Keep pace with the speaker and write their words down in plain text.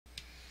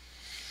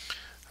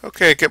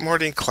Okay, good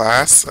morning,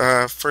 class.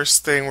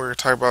 First thing we're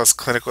talking about is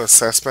clinical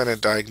assessment and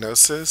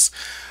diagnosis.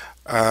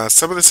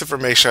 Some of this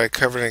information I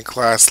covered in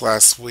class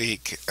last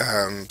week,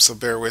 so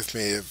bear with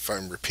me if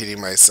I'm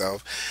repeating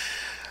myself.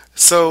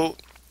 So,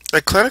 a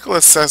clinical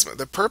assessment,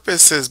 the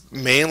purpose is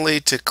mainly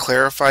to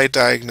clarify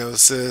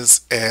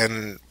diagnosis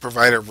and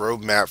provide a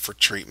roadmap for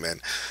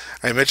treatment.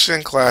 I mentioned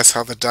in class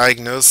how the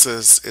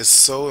diagnosis is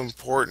so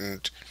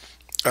important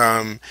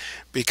um,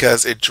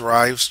 because it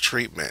drives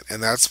treatment,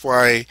 and that's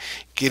why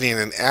getting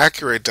an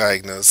accurate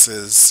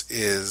diagnosis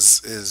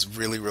is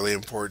really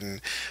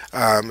important,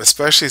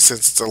 especially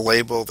since it's a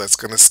label that's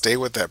going to stay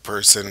with that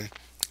person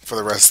for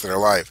the rest of their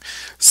life.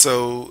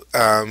 So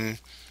a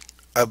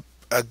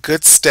a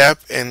good step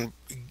in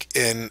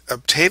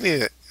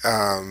obtaining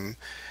an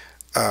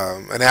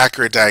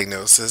accurate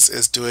diagnosis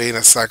is doing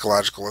a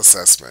psychological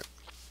assessment.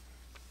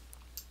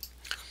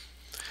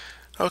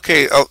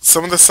 Okay,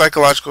 some of the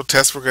psychological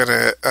tests we're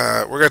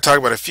gonna talk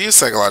about a few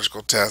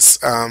psychological tests.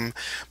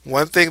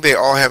 One thing they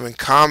all have in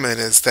common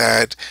is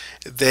that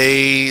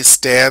they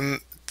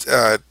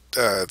uh,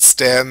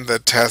 stand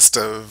the test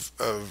of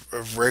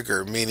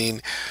rigor,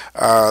 meaning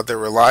they're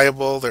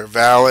reliable, they're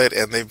valid,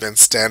 and they've been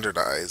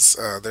standardized.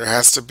 There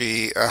has to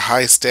be a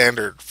high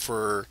standard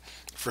for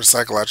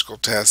psychological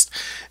tests,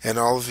 and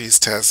all of these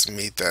tests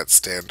meet that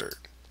standard.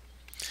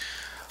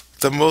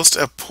 The most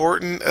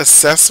important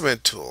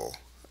assessment tool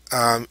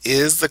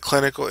is the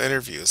clinical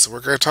interview. So we're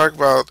going to talk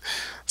about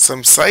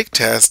some psych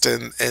tests,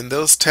 and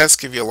those tests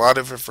give you a lot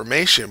of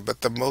information,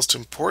 but the most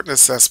important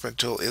assessment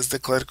tool is the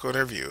clinical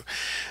interview.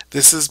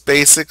 This is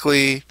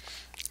basically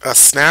a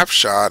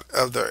snapshot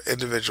of the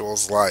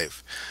individual's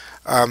life.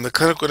 The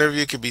clinical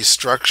interview can be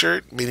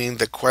structured, meaning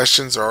the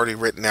questions are already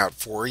written out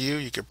for you.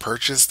 You can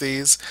purchase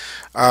these.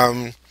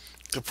 Um,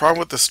 the problem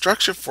with the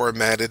structured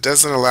format, it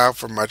doesn't allow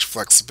for much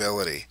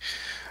flexibility.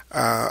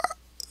 Uh,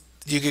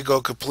 you could go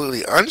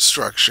completely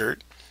unstructured,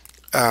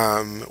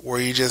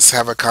 where you just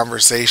have a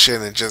conversation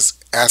and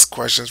just ask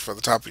questions from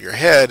the top of your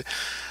head.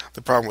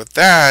 The problem with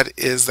that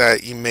is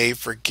that you may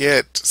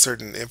forget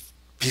certain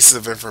pieces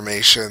of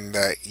information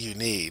that you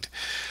need.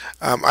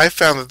 I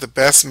found that the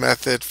best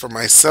method for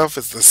myself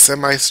is the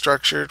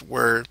semi-structured,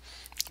 where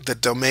the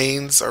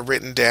domains are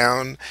written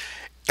down,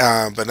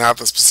 but not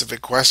the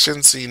specific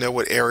questions, so you know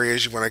what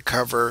areas you want to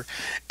cover,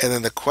 and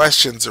then the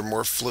questions are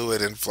more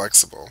fluid and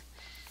flexible.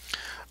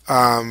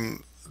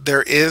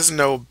 There is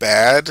no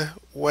bad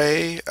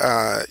way.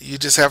 You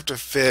just have to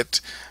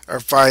fit or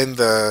find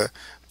the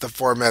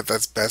format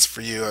that's best for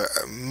you.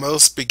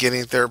 Most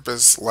beginning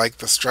therapists like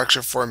the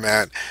structure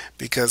format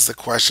because the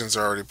questions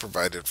are already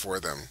provided for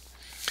them.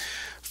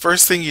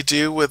 First thing you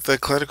do with the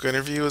clinical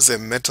interview is a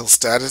mental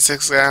status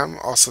exam,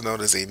 also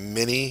known as a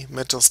mini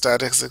mental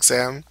status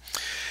exam.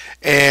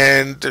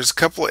 And there's a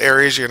couple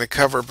areas you're going to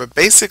cover, but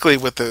basically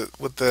with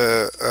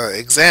the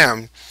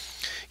exam,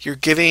 you're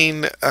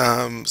getting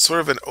sort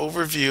of an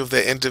overview of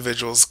the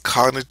individual's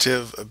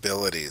cognitive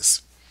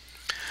abilities.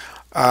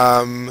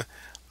 Um,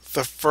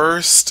 the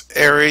first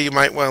area you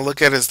might want to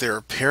look at is their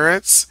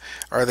appearance.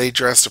 Are they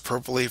dressed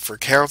appropriately for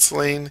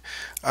counseling?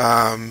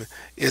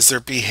 Is their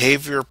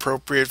behavior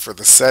appropriate for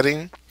the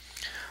setting?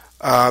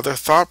 Their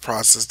thought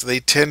process. Do they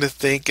tend to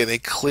think in a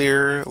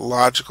clear,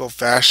 logical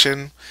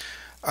fashion?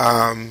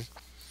 Um,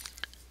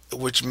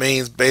 which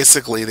means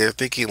basically they're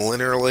thinking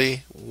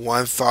linearly,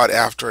 one thought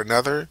after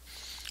another.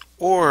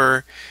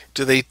 Or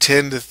do they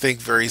tend to think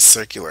very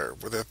circular,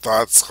 where their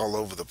thoughts all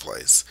over the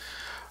place?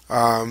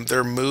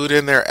 Their mood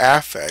and their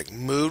affect.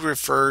 Mood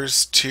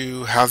refers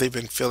to how they've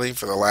been feeling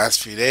for the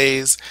last few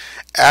days.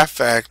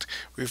 Affect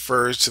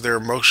refers to their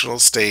emotional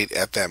state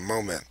at that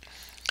moment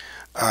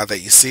that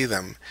you see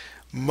them.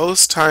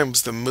 Most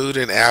times the mood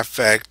and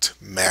affect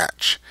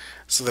match.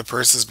 So the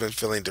person's been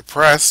feeling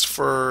depressed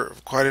for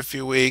quite a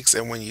few weeks,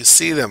 and when you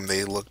see them,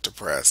 they look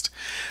depressed.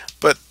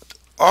 But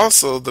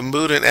also, the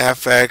mood and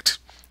affect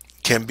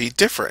can be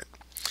different.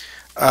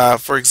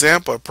 For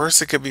example, a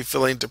person could be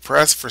feeling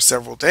depressed for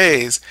several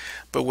days,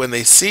 but when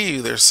they see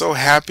you, they're so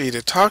happy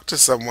to talk to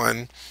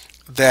someone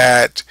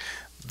that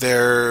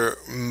their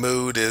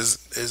mood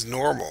is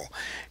normal.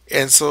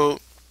 And so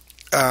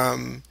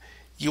um,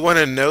 you want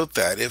to note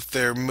that if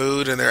their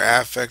mood and their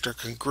affect are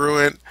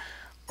congruent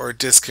or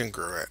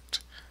discongruent.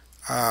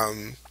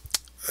 Um,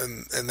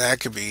 and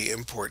that could be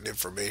important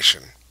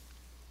information.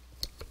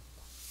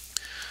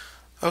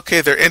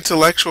 Okay, their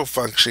intellectual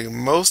functioning.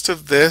 Most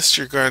of this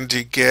you're going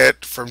to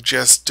get from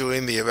just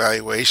doing the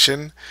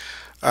evaluation.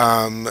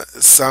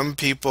 Some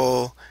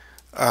people,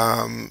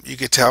 you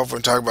could tell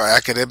from talking about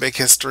academic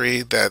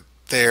history that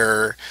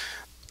they're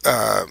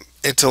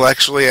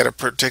intellectually at a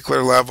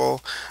particular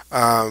level.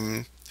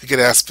 You could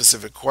ask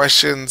specific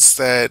questions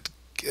that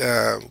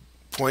uh,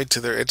 point to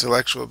their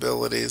intellectual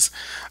abilities.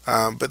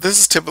 But this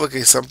is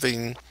typically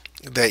something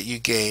that you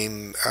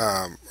gain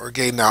or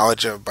gain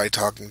knowledge of by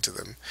talking to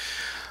them.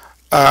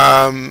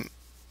 Um,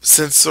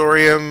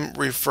 Sensorium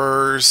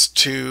refers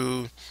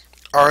to,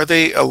 are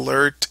they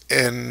alert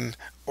and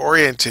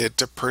oriented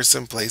to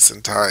person, place,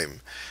 and time?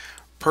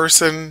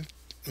 Person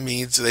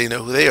means they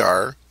know who they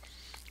are.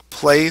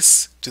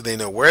 place, do they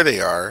know where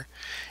they are?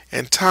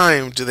 And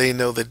time, do they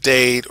know the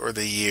date or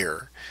the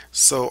year?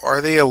 So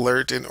are they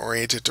alert and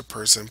oriented to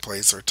person,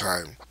 place, or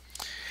time?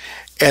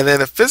 And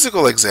then a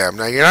physical exam.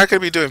 Now, you're not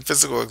going to be doing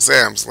physical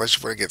exams unless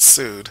you want to get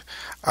sued.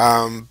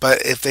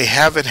 But if they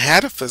haven't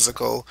had a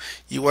physical,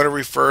 you want to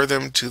refer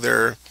them to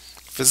their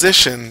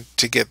physician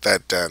to get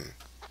that done.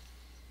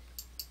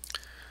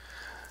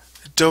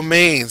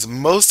 Domains.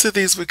 Most of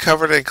these we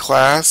covered in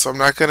class, so I'm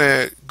not going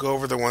to go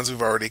over the ones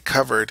we've already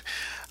covered.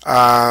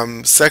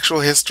 Sexual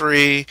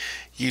history,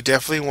 you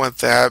definitely want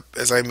that.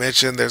 As I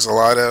mentioned, there's a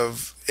lot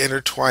of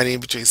intertwining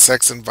between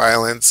sex and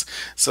violence.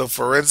 So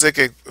forensic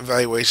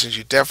evaluations,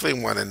 you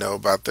definitely want to know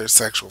about their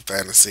sexual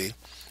fantasy.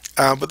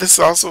 But this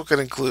also can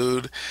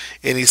include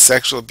any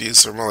sexual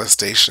abuse or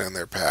molestation in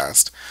their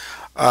past.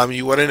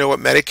 You want to know what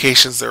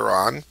medications they're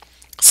on.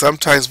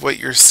 Sometimes what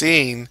you're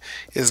seeing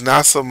is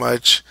not so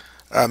much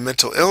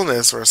mental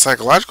illness or a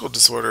psychological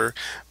disorder,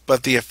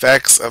 but the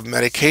effects of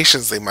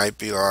medications they might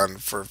be on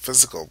for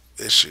physical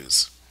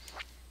issues.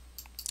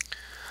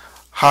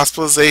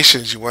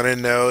 Hospitalizations, you want to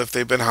know if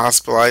they've been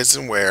hospitalized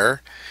and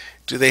where.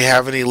 Do they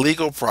have any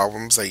legal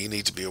problems that you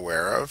need to be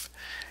aware of?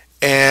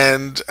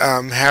 And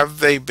have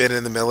they been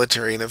in the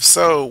military? And if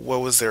so,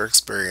 what was their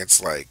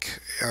experience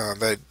like?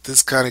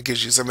 This kind of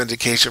gives you some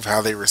indication of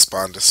how they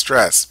respond to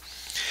stress.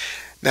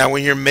 Now,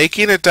 when you're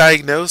making a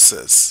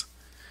diagnosis,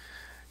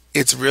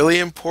 it's really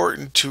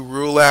important to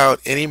rule out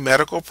any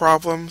medical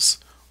problems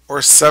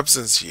or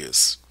substance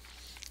use,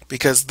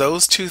 because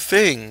those two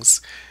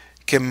things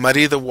can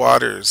muddy the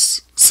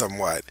waters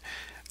somewhat.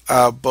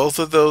 Both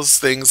of those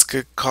things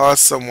could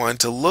cause someone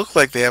to look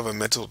like they have a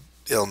mental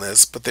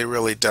illness, but they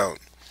really don't.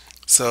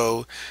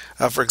 So,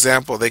 for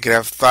example, they could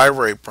have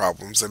thyroid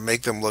problems and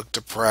make them look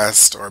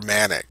depressed or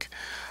manic.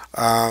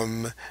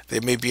 They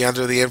may be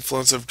under the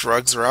influence of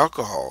drugs or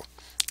alcohol.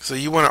 So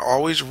you want to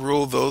always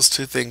rule those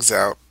two things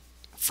out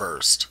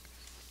first.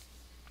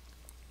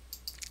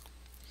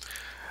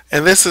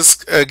 And this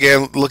is,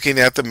 again, looking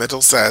at the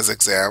mental SAS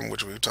exam,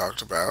 which we've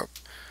talked about.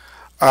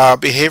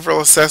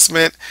 Behavioral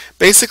assessment,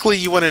 basically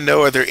you want to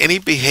know, are there any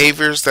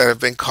behaviors that have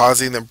been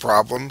causing them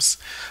problems?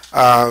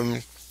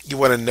 You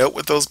want to note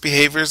what those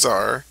behaviors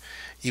are.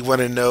 You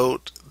want to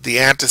note the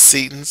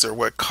antecedents, or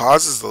what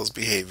causes those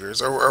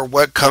behaviors, or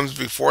what comes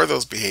before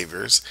those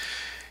behaviors.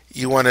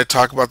 You want to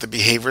talk about the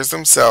behaviors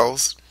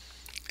themselves,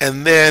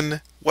 and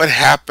then what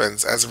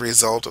happens as a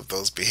result of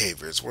those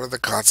behaviors. What are the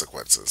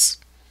consequences?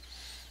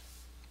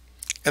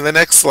 And the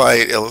next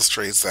slide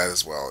illustrates that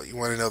as well. You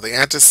want to know the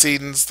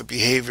antecedents, the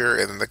behavior,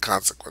 and then the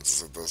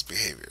consequences of those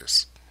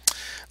behaviors.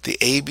 The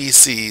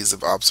ABCs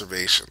of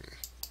observation.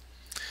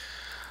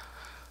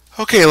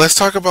 Okay, let's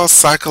talk about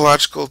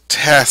psychological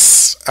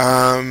tests.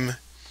 As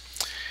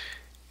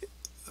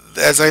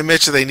I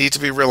mentioned, they need to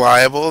be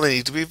reliable, they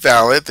need to be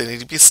valid, they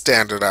need to be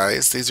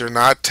standardized. These are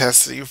not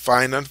tests that you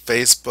find on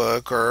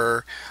Facebook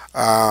or,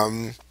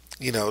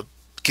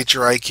 get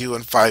your IQ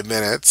in 5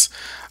 minutes.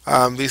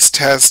 These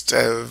tests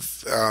are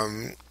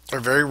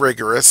very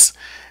rigorous,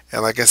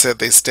 and like I said,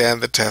 they stand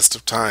the test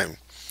of time.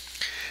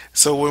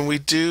 So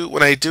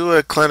when I do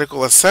a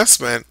clinical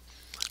assessment,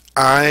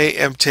 I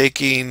am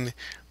taking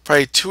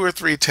probably 2 or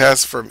 3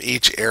 tests from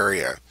each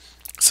area.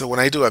 So when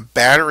I do a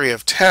battery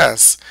of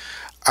tests,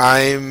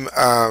 I'm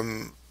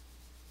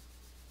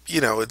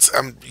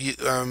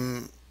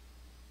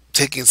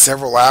taking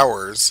several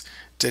hours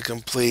to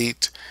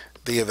complete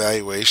the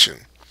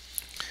evaluation.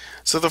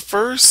 So the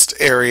first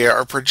area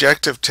are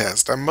projective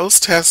tests. Now,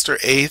 most tests are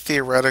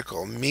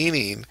atheoretical,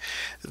 meaning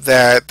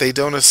that they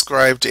don't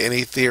ascribe to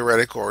any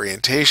theoretical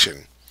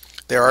orientation.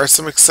 There are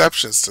some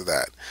exceptions to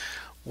that.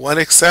 One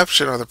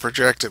exception are the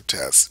projective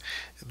tests.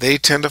 They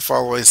tend to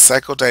follow a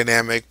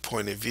psychodynamic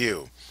point of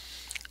view.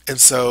 And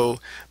so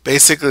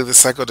basically the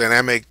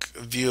psychodynamic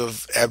view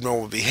of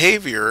abnormal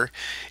behavior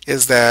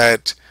is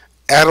that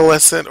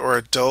adolescent or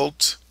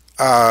adult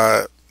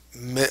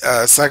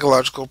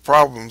psychological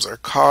problems are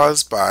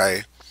caused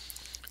by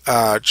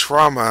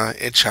trauma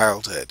in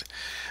childhood.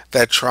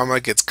 That trauma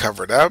gets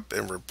covered up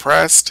and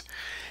repressed,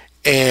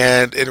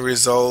 and it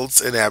results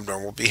in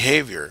abnormal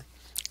behavior.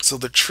 So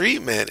the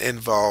treatment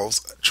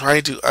involves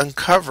trying to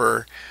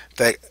uncover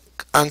that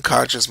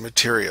unconscious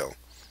material.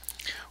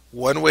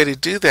 One way to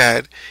do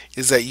that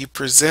is that you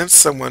present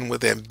someone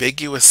with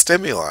ambiguous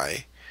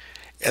stimuli,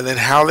 and then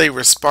how they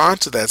respond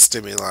to that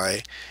stimuli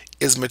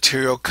is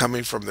material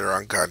coming from their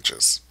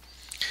unconscious.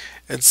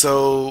 And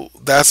so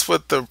that's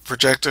what the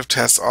projective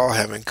tests all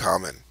have in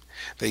common,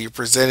 that you're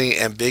presenting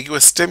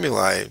ambiguous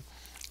stimuli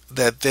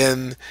that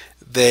then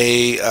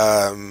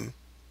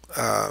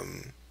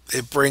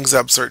it brings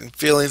up certain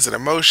feelings and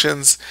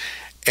emotions,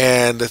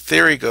 and the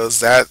theory goes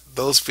that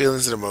those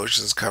feelings and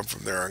emotions come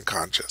from their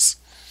unconscious.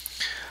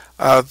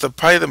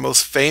 Probably the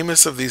most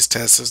famous of these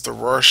tests is the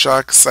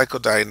Rorschach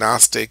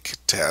psychodiagnostic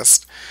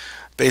test.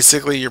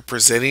 Basically, you're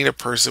presenting a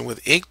person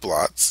with ink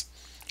blots,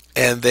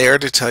 and they are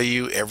to tell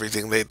you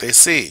everything they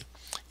see.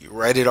 You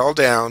write it all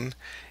down,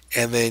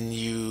 and then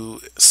you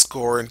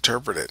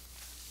interpret it.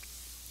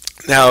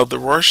 Now, the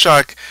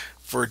Rorschach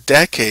for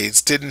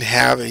decades didn't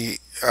have a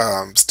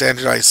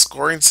standardized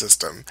scoring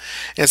system,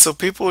 and so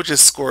people would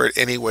just score it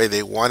any way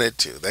they wanted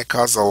to. That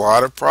caused a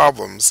lot of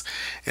problems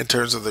in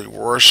terms of the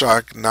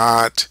Rorschach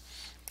not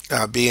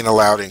being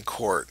allowed in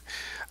court.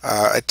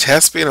 A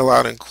test being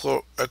allowed in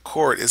a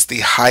court is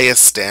the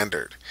highest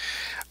standard.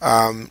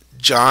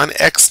 John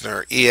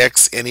Exner,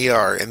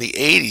 EXNER, in the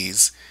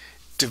 80s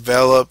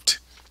developed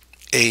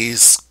a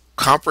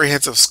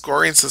comprehensive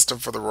scoring system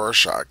for the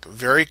Rorschach.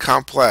 Very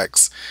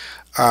complex,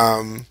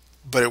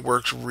 but it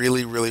works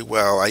really, really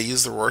well. I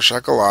use the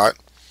Rorschach a lot,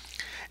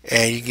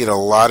 and you get a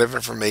lot of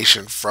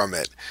information from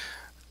it.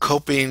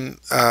 Coping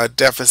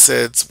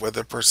deficits,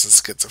 whether the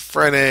person's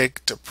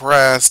schizophrenic,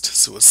 depressed,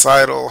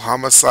 suicidal,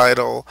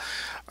 homicidal,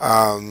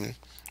 um,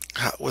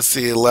 what's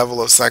the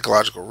level of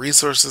psychological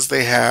resources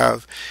they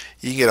have.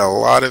 You get a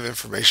lot of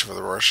information from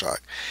the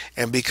Rorschach.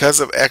 And because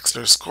of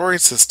Exner's scoring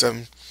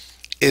system,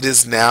 it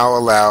is now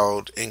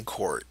allowed in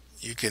court.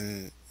 You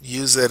can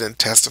use it and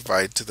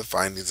testify to the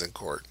findings in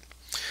court.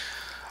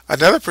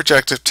 Another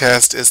projective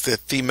test is the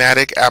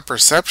thematic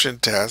apperception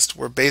test,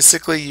 where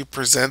basically you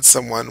present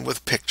someone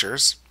with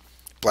pictures,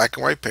 black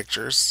and white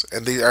pictures,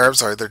 and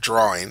they're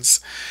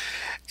drawings,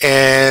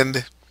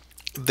 and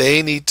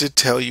they need to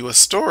tell you a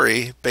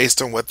story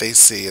based on what they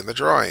see in the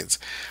drawings.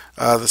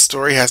 The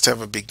story has to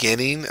have a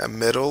beginning, a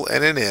middle,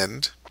 and an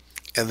end,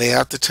 and they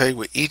have to tell you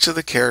what each of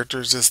the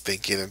characters is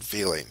thinking and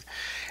feeling.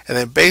 And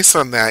then based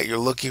on that, you're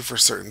looking for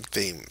certain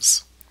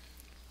themes.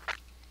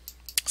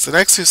 So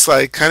next two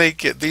slides kind of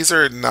get, these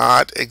are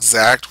not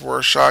exact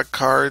Rorschach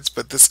cards,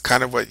 but this is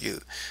kind of what it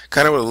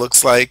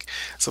looks like.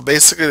 So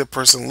basically the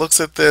person looks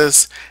at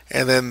this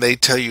and then they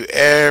tell you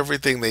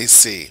everything they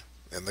see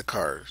in the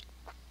card.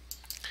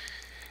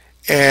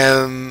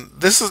 And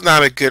this is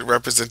not a good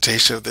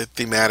representation of the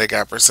thematic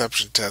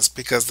apperception test,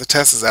 because the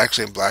test is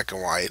actually in black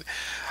and white,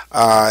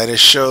 and it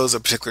shows a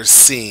particular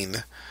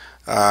scene.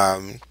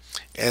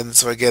 And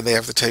so again, they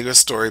have to tell you a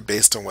story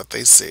based on what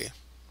they see.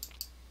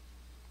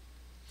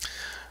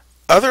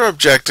 Other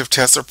objective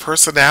tests are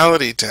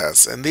personality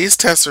tests, and these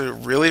tests are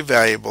really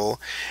valuable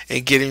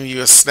in getting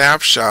you a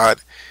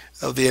snapshot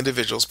of the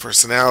individual's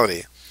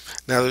personality.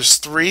 Now there's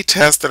three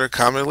tests that are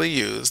commonly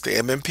used: the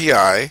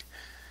MMPI,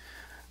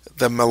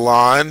 the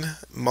Milan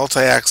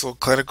Multi-Axis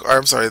Clinical,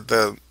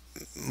 the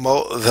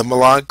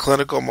Milan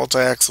Clinical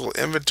Multi-Axis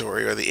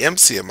Inventory, or the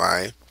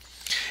MCMI,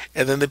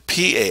 and then the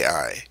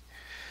PAI.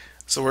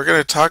 So we're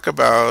going to talk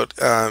about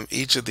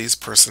each of these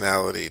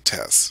personality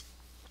tests.